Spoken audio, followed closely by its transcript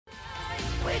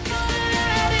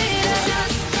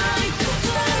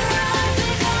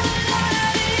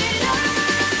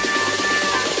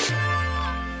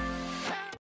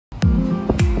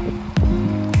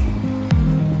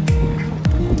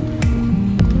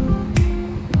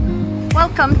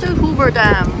Welcome to Hoover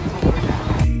Dam.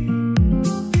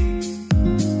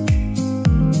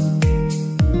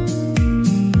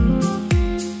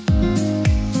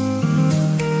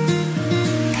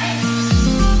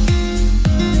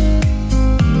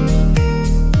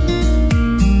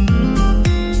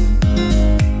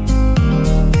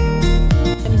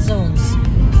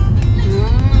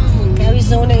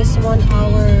 Arizona is 1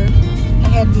 hour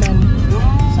ahead man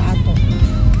sa ato.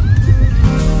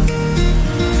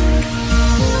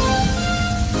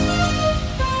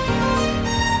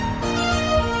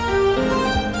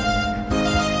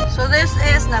 So this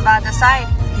is Nevada side.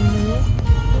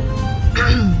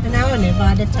 And now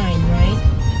Nevada time, right?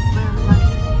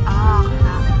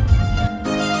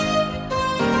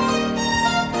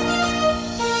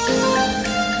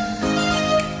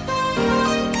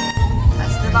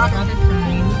 That's Nevada time.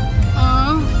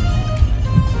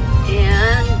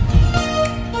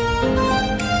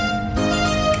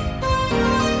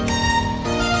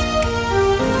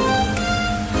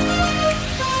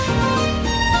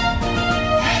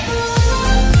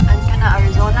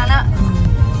 Arizona na.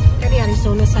 Kani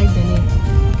Arizona side din eh.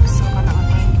 So ka na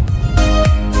ate.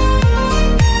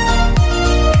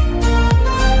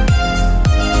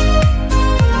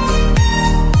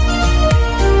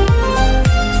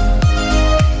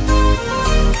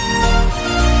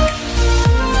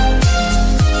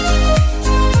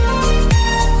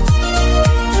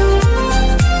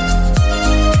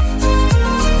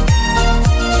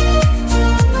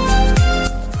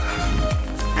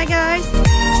 Hi guys.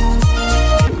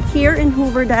 Here in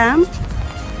Hoover Dam,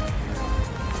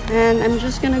 and I'm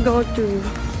just gonna go to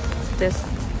this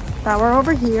tower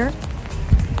over here.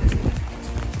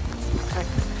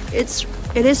 It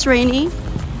is raining.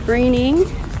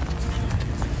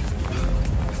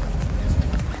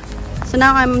 So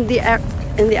now I'm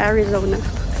in the Arizona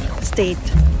state.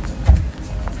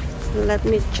 Let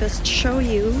me just show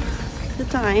you the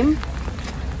time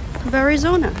of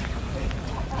Arizona.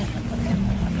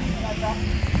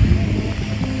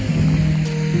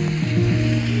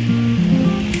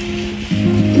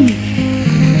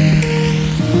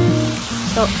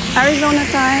 So Arizona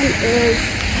time is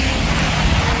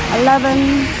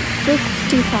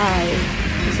 11:55,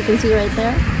 as you can see right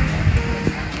there.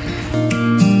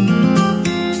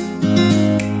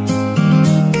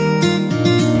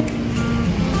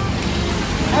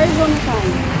 Arizona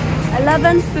time,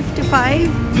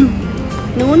 11:55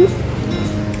 noon.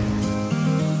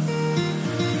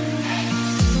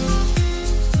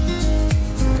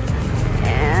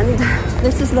 And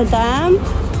this is the dam.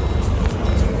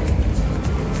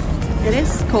 It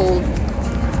is cold,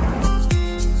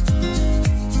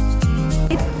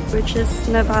 which is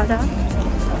Nevada,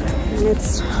 and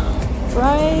it's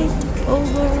right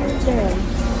over there.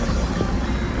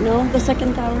 No, the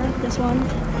second tower, this one.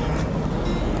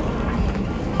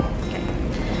 Okay.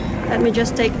 Let me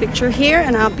just take a picture here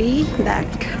and I'll be back.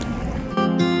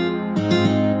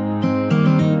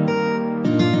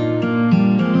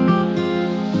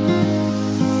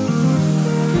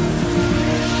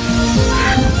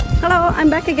 Hello, I'm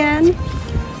back again.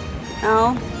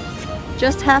 Now,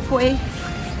 just halfway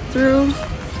through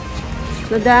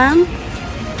the dam.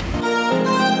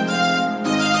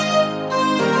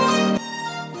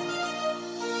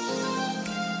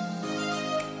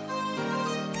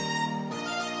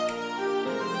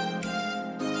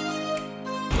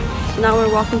 So now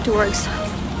we're walking towards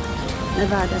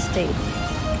Nevada State,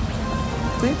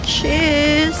 which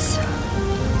is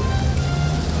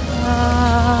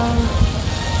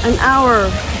an hour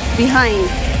behind.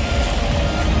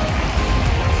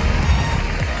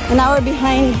 An hour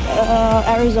behind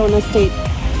Arizona State.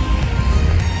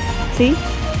 See?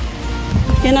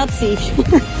 Cannot see.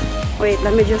 Wait,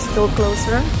 let me just go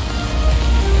closer.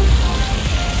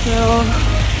 So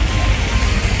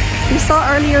you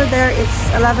saw earlier there it's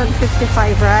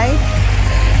 11:55, right?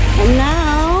 And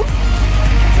now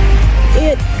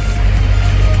it's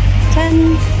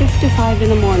 10:55 in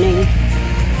the morning.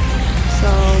 So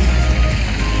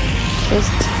just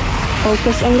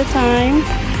focus on the time.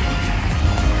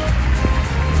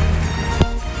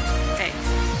 Okay.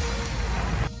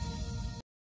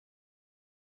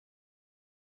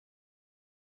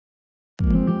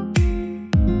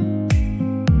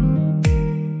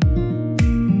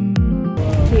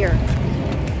 Here,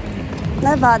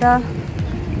 Nevada.